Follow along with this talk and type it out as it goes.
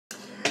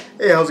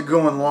Hey, how's it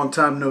going? Long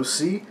time no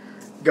see.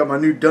 Got my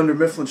new Dunder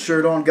Mifflin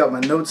shirt on, got my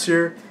notes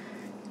here.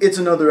 It's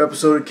another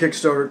episode of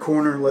Kickstarter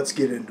Corner. Let's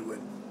get into it.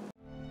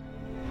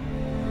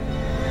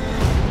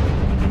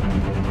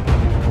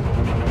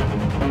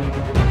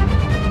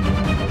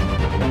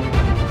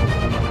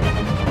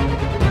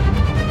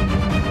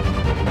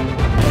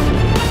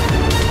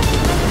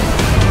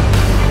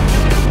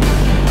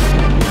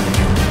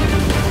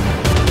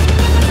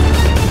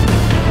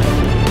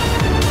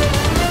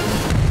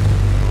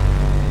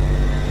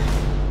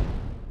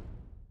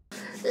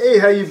 Hey,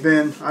 how you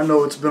been? I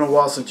know it's been a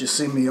while since you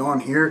seen me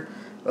on here.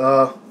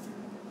 I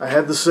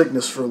had the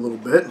sickness for a little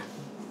bit.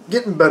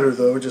 Getting better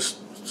though,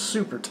 just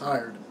super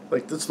tired.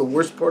 Like, that's the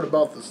worst part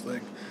about this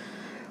thing.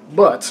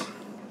 But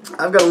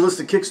I've got a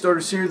list of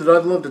Kickstarters here that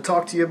I'd love to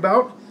talk to you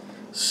about.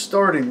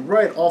 Starting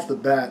right off the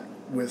bat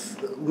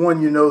with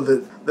one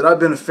that I've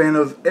been a fan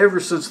of ever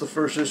since the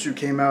first issue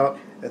came out,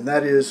 and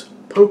that is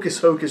Pocus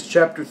Hocus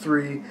Chapter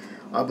 3.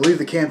 I believe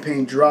the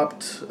campaign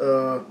dropped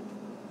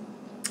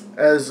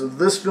as of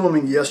this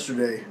filming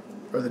yesterday,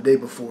 or the day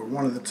before,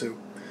 one of the two.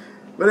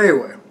 But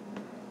anyway,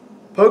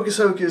 Pocus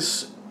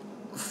Hocus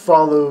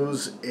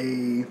follows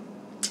a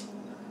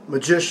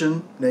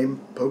magician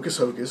named Pocus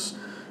Hocus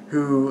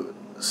who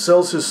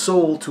sells his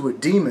soul to a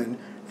demon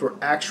for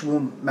actual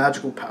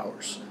magical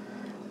powers.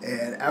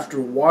 And after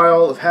a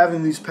while of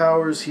having these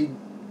powers, he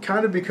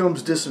kind of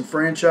becomes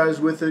disenfranchised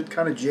with it,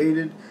 kind of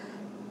jaded,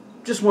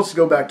 just wants to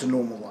go back to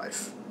normal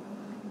life.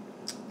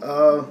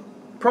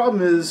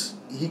 Problem is,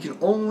 he can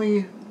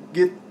only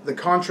get the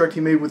contract he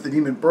made with the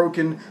demon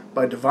broken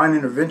by divine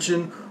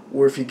intervention,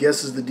 or if he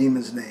guesses the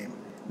demon's name.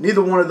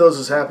 Neither one of those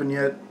has happened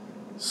yet.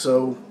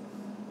 So,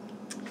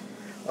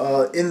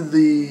 in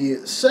the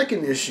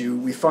second issue,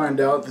 we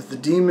find out that the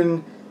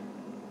demon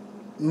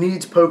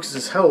needs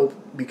Pocus' help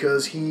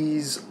because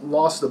he's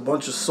lost a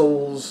bunch of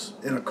souls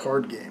in a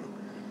card game.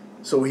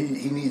 So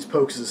he needs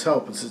Pocus'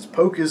 help. And since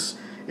Pocus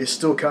is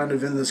still kind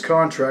of in this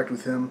contract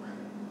with him,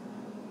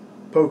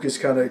 Pocus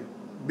kind of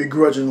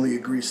begrudgingly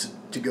agrees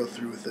to go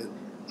through with it.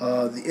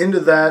 The end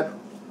of that,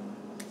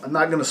 I'm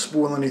not going to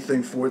spoil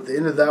anything for it. The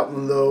end of that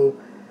one, though,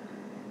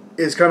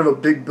 is kind of a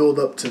big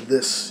build-up to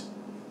this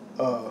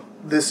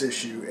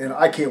issue, and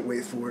I can't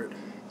wait for it.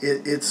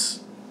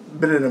 It's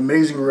been an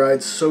amazing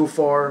ride so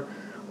far.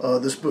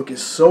 This book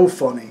is so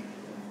funny.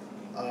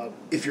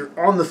 If you're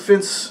on the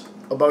fence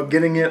about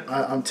getting it,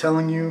 I'm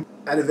telling you,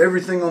 out of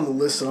everything on the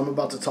list that I'm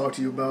about to talk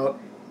to you about,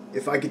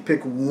 if I could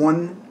pick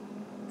one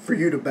for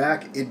you to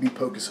back, it'd be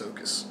Pocus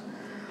Hocus.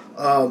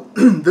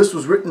 This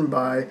was written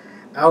by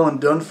Alan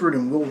Dunford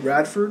and Will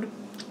Radford,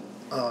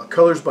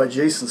 colors by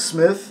Jason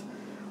Smith,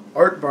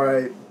 art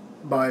by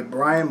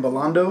Brian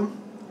Belando,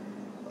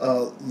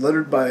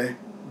 lettered by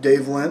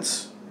Dave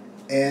Lentz,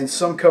 and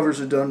some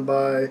covers are done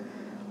by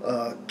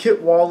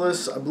Kit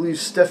Wallace, I believe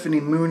Stephanie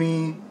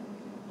Mooney.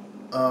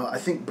 I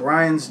think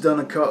Brian's done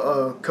a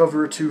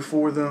cover or two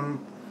for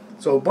them.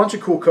 So a bunch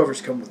of cool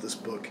covers come with this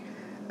book.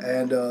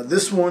 And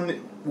this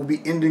one will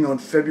be ending on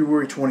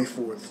February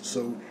 24th.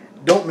 So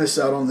don't miss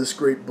out on this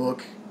great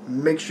book.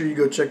 Make sure you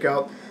go check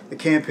out the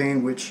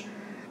campaign, which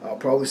I'll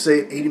probably say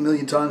it 80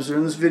 million times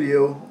during this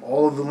video.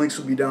 All of the links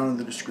will be down in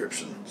the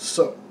description.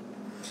 So,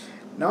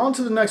 now on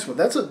to the next one.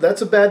 That's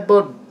a Bad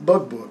Bug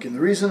book. And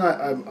the reason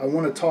I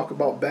want to talk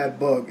about Bad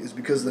Bug is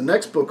because the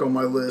next book on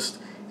my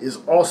list is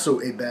also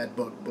a Bad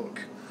Bug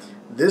book.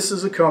 This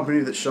is a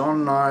company that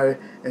Sean and I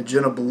and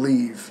Jenna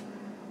believe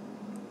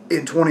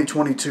in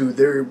 2022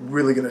 they're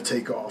really going to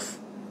take off.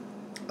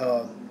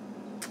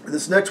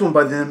 This next one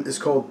by them is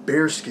called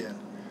Bearskin.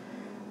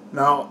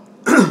 Now,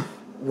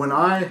 when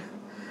I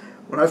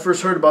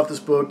first heard about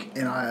this book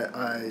and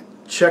I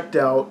checked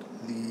out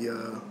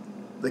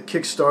the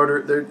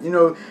Kickstarter, there,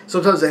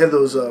 sometimes they have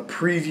those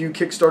preview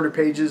Kickstarter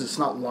pages. It's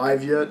not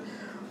live yet.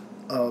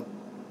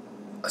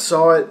 I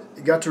saw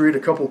it, got to read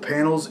a couple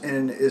panels,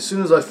 and as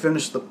soon as I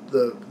finished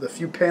the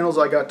few panels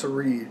I got to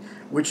read,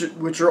 which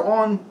are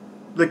on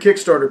the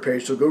Kickstarter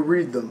page, so go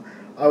read them,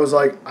 I was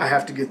like, I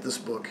have to get this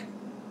book.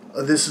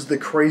 This is the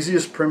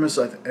craziest premise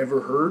I've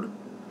ever heard,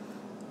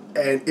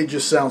 and it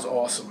just sounds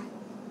awesome.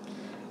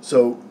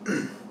 So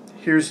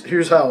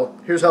here's how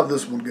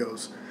this one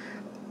goes.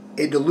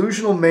 A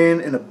delusional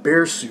man in a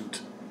bear suit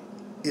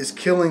is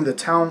killing the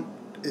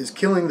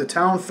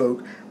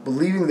townfolk,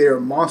 believing they are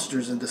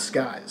monsters in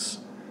disguise.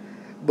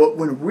 But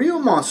when real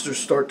monsters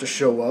start to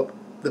show up,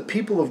 the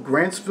people of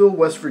Grantsville,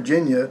 West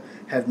Virginia,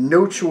 have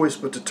no choice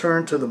but to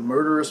turn to the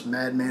murderous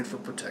madman for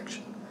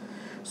protection.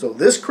 So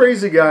this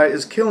crazy guy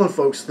is killing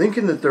folks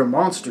thinking that they're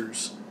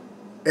monsters,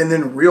 and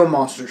then real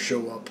monsters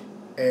show up.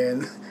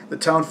 And the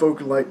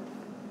townfolk are like,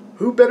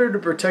 who better to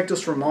protect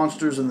us from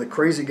monsters than the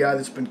crazy guy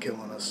that's been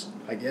killing us,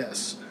 I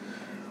guess.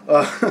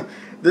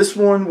 This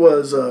one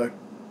was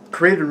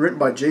created and written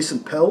by Jason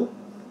Pell,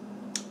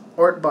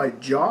 art by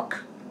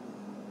Jock,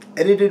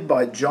 edited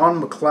by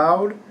John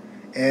McLeod,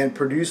 and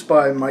produced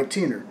by Mike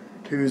Tiener,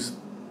 who's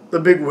the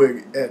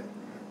bigwig at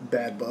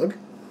Bad Bug.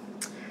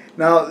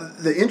 Now,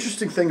 the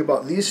interesting thing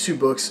about these two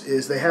books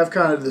is they have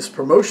kind of this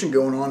promotion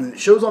going on, and it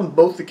shows on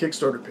both the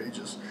Kickstarter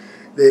pages.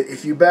 that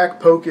if you back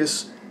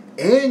Pocus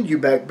and you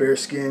back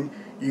Bearskin,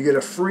 you get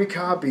a free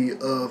copy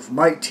of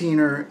Mike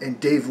Tiener and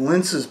Dave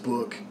Lintz's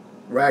book,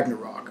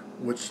 Ragnarok,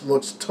 which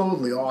looks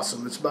totally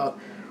awesome. It's about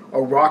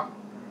a rock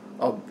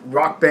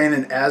band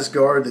in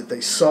Asgard that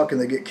they suck and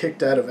they get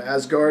kicked out of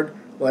Asgard.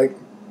 Like,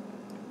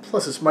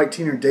 plus it's Mike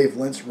Tiener and Dave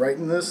Lintz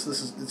writing this.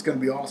 It's going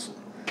to be awesome.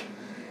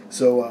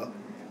 So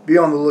be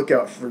on the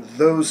lookout for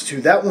those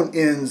two. That one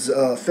ends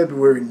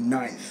February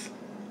 9th.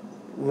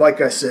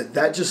 Like I said,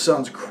 that just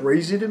sounds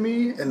crazy to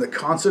me, and the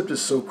concept is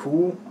so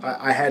cool.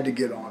 I had to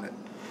get on it.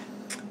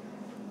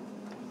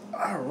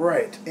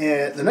 Alright,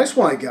 and the next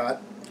one I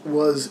got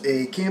was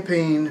a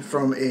campaign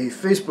from a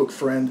Facebook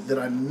friend that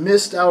I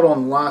missed out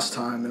on last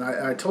time, and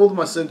I told him,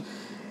 I said,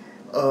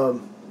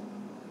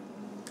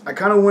 I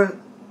kind of went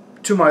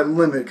to my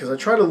limit, because I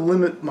try to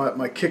limit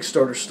my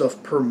Kickstarter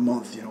stuff per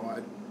month. You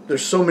know,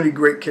 there's so many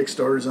great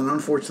Kickstarters, and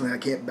unfortunately I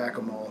can't back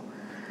them all.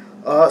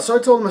 So I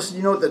told him, I said,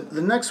 you know what,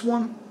 the next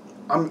one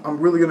I'm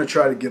really going to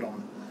try to get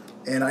on.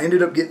 And I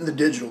ended up getting the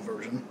digital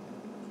version.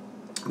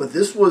 But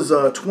this was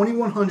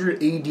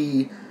 2100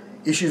 AD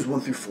issues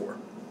 1 through 4.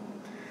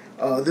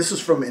 This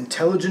is from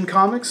Intelligent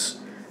Comics.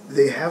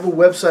 They have a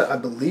website, I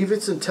believe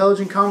it's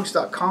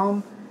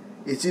intelligentcomics.com.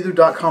 It's either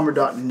 .com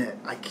or .net.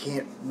 I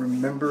can't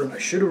remember, and I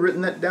should have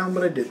written that down,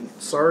 but I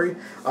didn't. Sorry.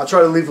 I'll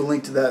try to leave a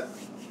link to that,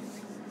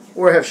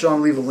 or have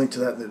Sean leave a link to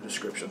that in the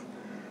description.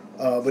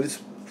 But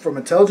it's from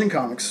Intelligent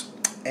Comics,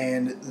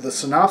 and the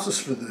synopsis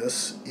for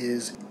this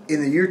is,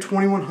 in the year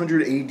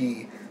 2100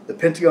 AD, the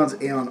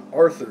Pentagon's Aeon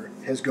Arthur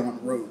has gone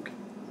rogue.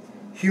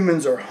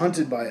 Humans are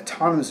hunted by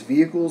autonomous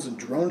vehicles and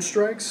drone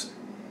strikes.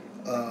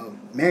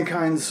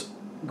 Mankind's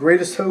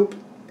greatest hope,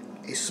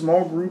 a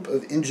small group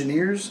of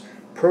engineers,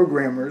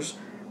 programmers,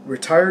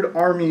 retired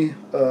army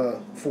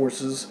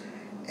forces,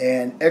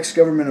 and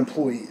ex-government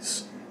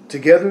employees.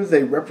 Together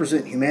they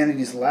represent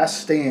humanity's last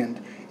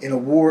stand in a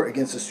war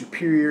against a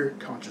superior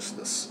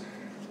consciousness.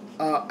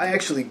 I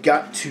actually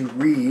got to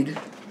read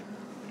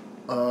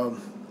a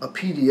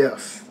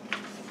PDF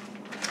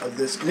of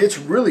this, and it's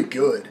really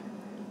good.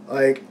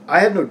 Like, I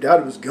had no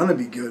doubt it was going to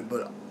be good,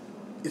 but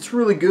it's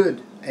really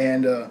good.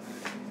 And,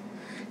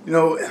 you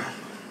know,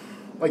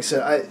 like I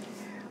said,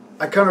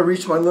 I kind of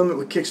reached my limit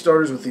with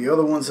Kickstarters with the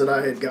other ones that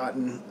I had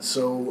gotten,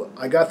 so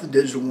I got the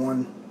digital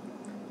one,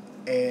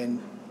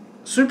 and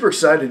super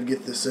excited to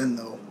get this in,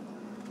 though.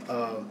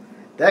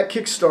 That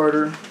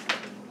Kickstarter,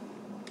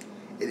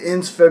 it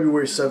ends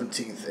February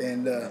 17th,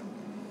 and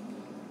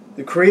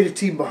the creative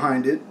team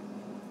behind it,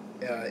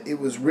 it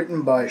was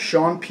written by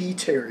Sean P.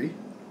 Terry,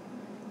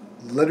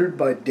 lettered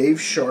by Dave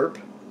Sharp,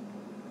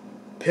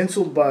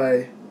 penciled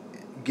by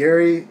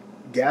Gary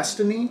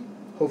Gastoni,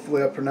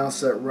 hopefully I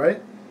pronounced that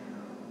right,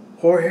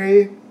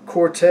 Jorge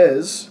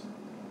Cortez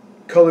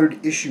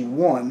colored issue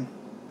 1,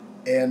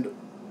 and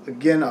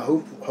again, I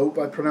hope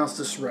I pronounced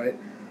this right,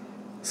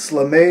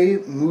 Slame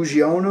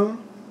Mugiona,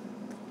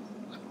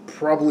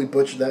 probably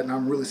butchered that, and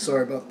I'm really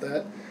sorry about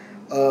that.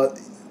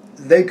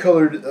 They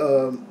colored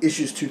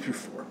issues 2 through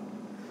 4.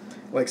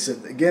 Like I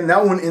said, again,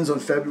 that one ends on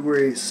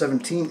February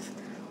 17th.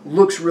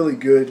 Looks really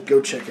good.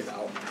 Go check it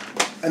out.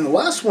 And the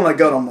last one I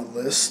got on my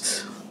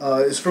list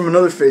is from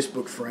another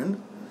Facebook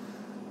friend.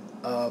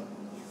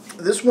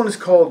 This one is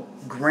called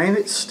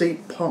Granite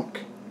State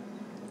Punk.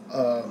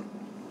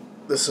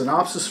 The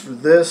synopsis for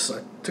this,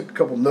 I took a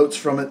couple notes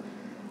from it.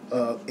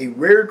 A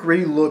rare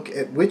gritty look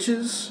at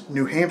witches,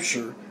 New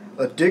Hampshire,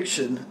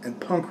 addiction, and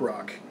punk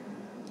rock.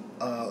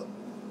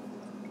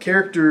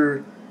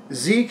 Character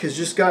Zeke has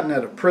just gotten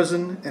out of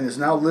prison and is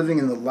now living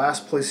in the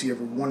last place he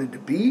ever wanted to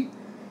be,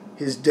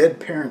 his dead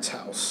parents'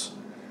 house.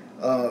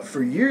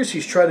 For years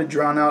he's tried to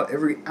drown out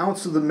every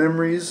ounce of the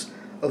memories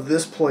of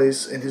this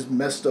place and his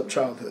messed up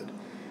childhood.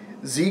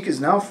 Zeke is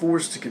now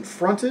forced to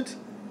confront it,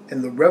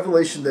 and the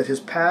revelation that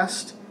his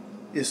past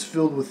is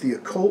filled with the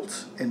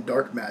occult and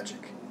dark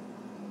magic.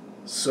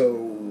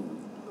 So,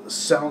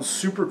 sounds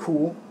super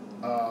cool.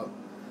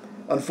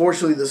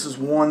 Unfortunately, this is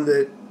one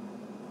that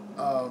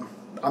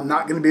I'm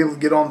not going to be able to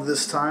get on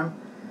this time.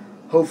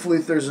 Hopefully,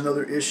 if there's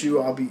another issue,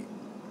 I'll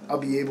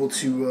be able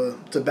to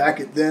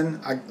back it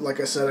then. Like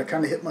I said, I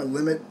kind of hit my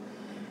limit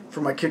for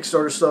my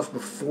Kickstarter stuff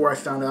before I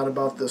found out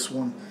about this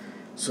one.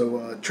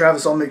 So,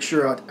 Travis, I'll make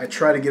sure I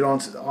try to get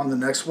on the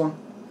next one.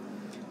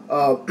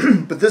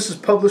 But this is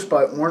published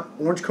by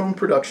Orange Cone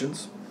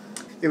Productions.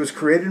 It was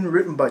created and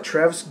written by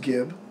Travis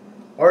Gibb.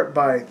 Art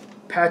by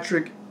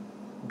Patrick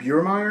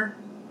Burmeyer.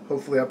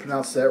 Hopefully I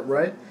pronounced that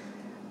right.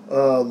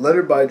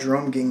 Lettered by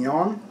Jerome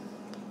Gagnon.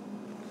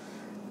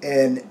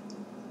 And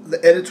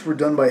the edits were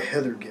done by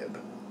Heather Gibb.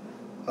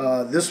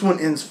 This one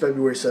ends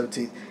February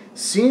 17th.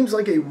 Seems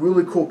like a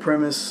really cool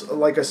premise.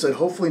 Like I said,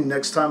 hopefully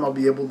next time I'll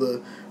be able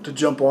to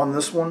jump on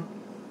this one.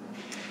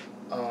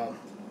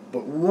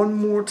 But one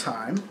more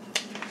time,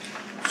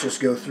 let's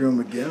just go through them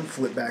again,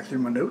 flip back through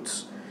my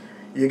notes.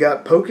 You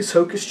got Pocus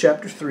Hocus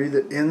Chapter 3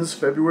 that ends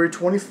February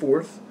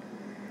 24th.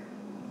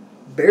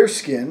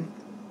 Bearskin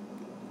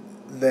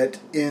that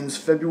ends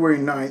February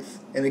 9th.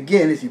 And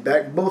again, if you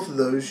back both of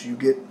those, you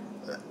get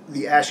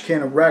the Ash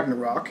Can of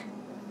Ragnarok.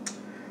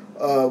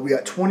 We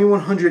got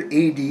 2100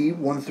 AD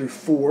 1 through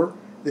 4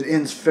 that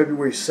ends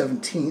February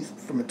 17th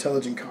from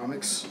Intelligent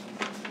Comics.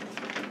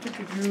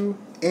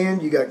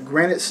 And you got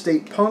Granite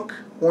State Punk,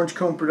 Orange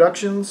Cone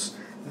Productions,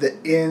 that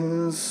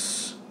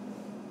ends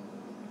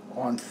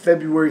on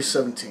February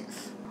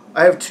 17th.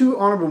 I have 2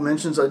 honorable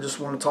mentions I just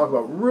want to talk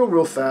about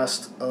real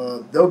fast.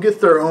 They'll get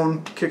their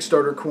own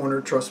Kickstarter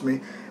corner, trust me,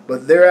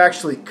 but they're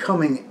actually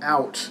coming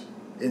out.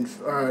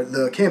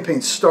 The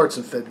campaign starts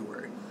in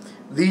February.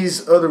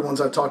 These other ones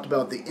I talked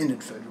about, they end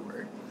in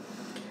February.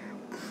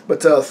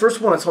 But the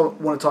first one I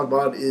want to talk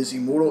about is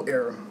Immortal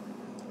Era.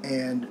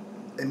 And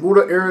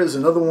Immortal Era is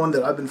another one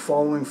that I've been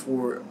following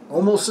for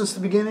almost since the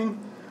beginning.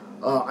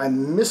 I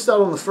missed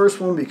out on the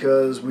first one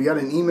because we got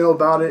an email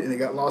about it and it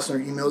got lost in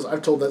our emails.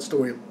 I've told that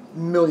story a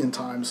million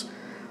times.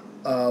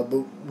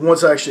 But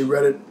once I actually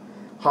read it,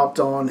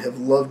 hopped on, have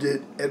loved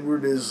it.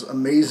 Edward is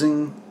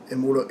amazing.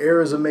 Immortal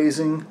Era is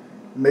amazing.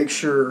 Make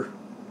sure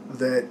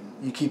that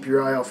you keep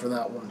your eye out for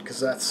that one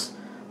because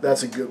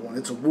that's a good one.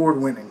 It's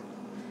award-winning.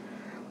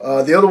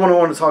 The other one I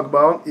want to talk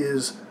about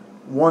is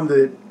one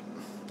that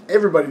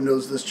everybody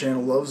knows this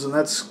channel loves, and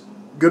that's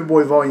Good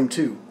Boy Volume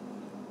 2.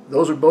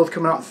 Those are both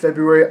coming out in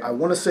February. I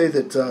want to say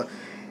that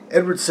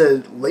Edward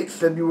said late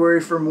February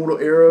for Immortal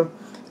Era,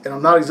 and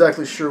I'm not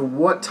exactly sure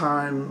what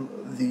time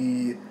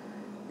the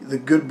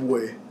Good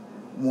Boy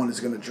one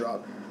is going to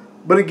drop.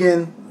 But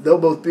again, they'll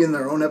both be in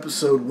their own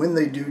episode when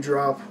they do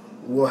drop.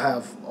 We'll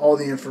have all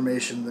the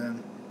information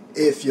then.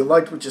 If you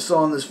liked what you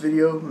saw in this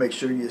video, make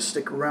sure you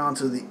stick around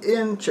to the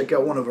end. Check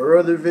out one of our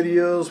other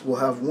videos. We'll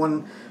have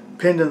one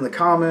pinned in the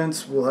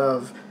comments. We'll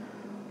have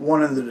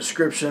one in the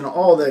description.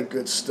 All that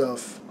good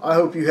stuff. I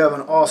hope you have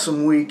an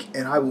awesome week,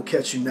 and I will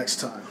catch you next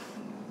time.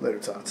 Later,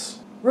 tots.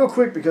 Real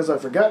quick, because I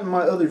forgot in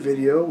my other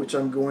video, which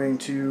I'm going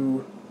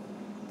to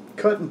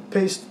cut and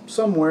paste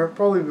somewhere,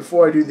 probably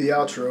before I do the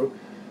outro.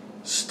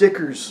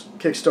 Stickers,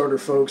 Kickstarter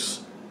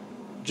folks.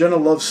 Jenna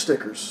loves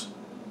stickers.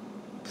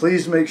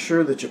 Please make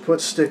sure that you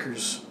put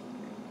stickers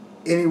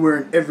anywhere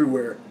and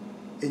everywhere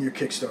in your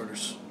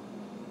Kickstarters.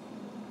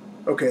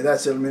 Okay,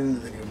 that's it. I'm in the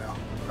video now.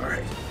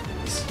 Alright.